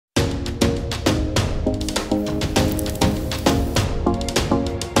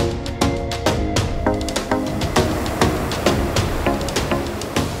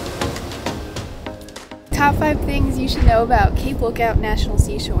should know about Cape Lookout National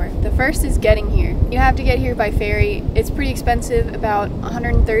Seashore. The first is getting here. You have to get here by ferry. It's pretty expensive, about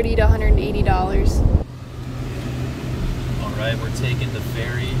 $130 to $180. Alright, we're taking the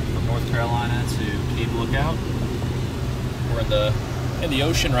ferry from North Carolina to Cape Lookout. We're in the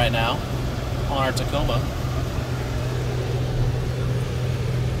ocean right now on our Tacoma.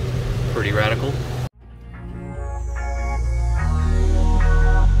 Pretty radical.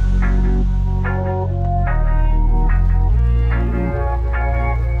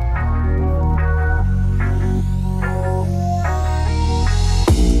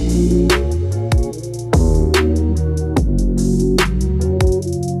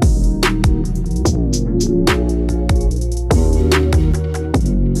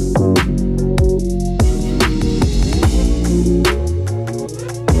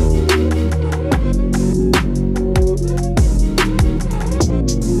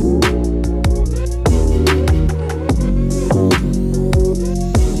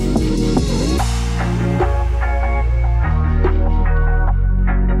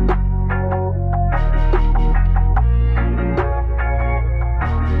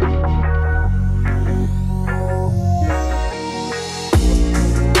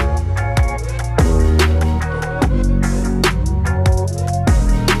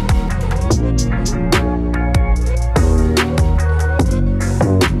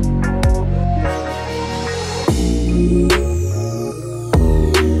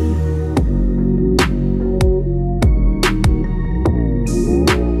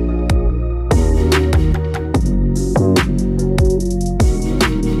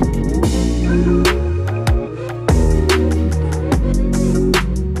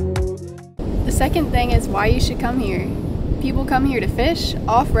 The second thing is why you should come here. People come here to fish,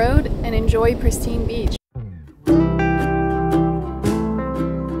 off-road, and enjoy pristine beach. How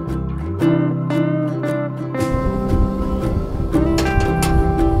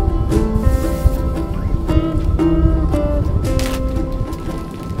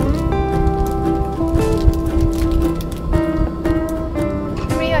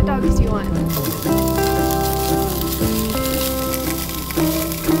many hot dogs do you want?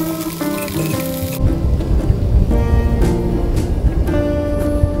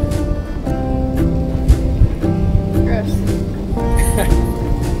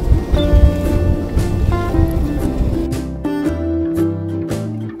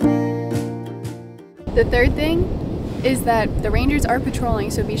 The third thing is that the rangers are patrolling,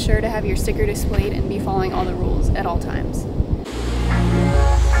 so be sure to have your sticker displayed and be following all the rules at all times.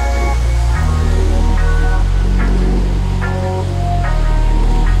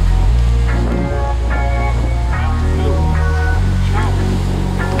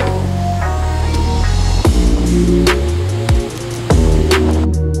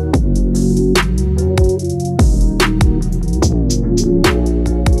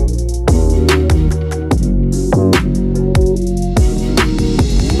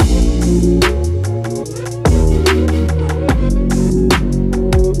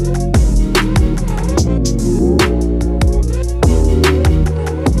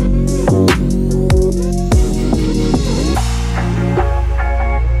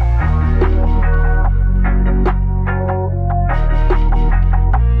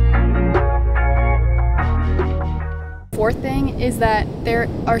 Fourth thing is that there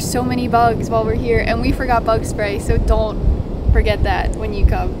are so many bugs while we're here, and we forgot bug spray, so don't forget that when you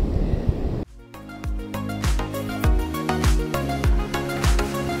come.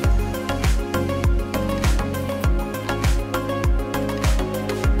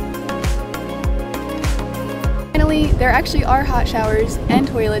 Finally, there actually are hot showers and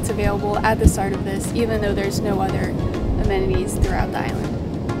toilets available at the start of this, even though there's no other amenities throughout the island.